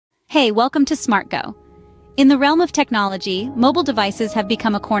Hey, welcome to SmartGo. In the realm of technology, mobile devices have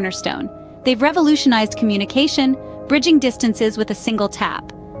become a cornerstone. They've revolutionized communication, bridging distances with a single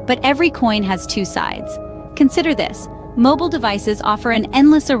tap. But every coin has two sides. Consider this: mobile devices offer an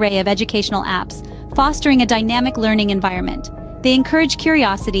endless array of educational apps, fostering a dynamic learning environment. They encourage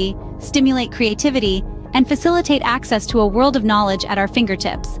curiosity, stimulate creativity, and facilitate access to a world of knowledge at our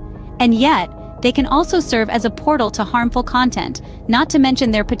fingertips. And yet, they can also serve as a portal to harmful content, not to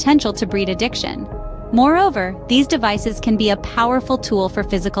mention their potential to breed addiction. Moreover, these devices can be a powerful tool for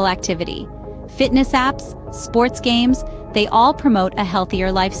physical activity. Fitness apps, sports games, they all promote a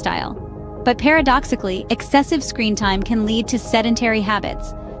healthier lifestyle. But paradoxically, excessive screen time can lead to sedentary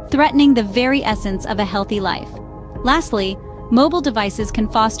habits, threatening the very essence of a healthy life. Lastly, mobile devices can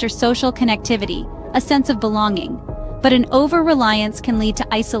foster social connectivity, a sense of belonging. But an over-reliance can lead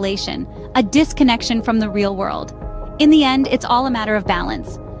to isolation, a disconnection from the real world. In the end, it's all a matter of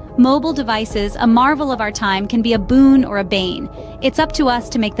balance. Mobile devices, a marvel of our time, can be a boon or a bane. It's up to us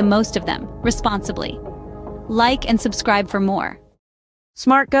to make the most of them, responsibly. Like and subscribe for more.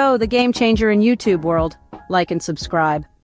 SmartGo, the game changer in YouTube world. Like and subscribe.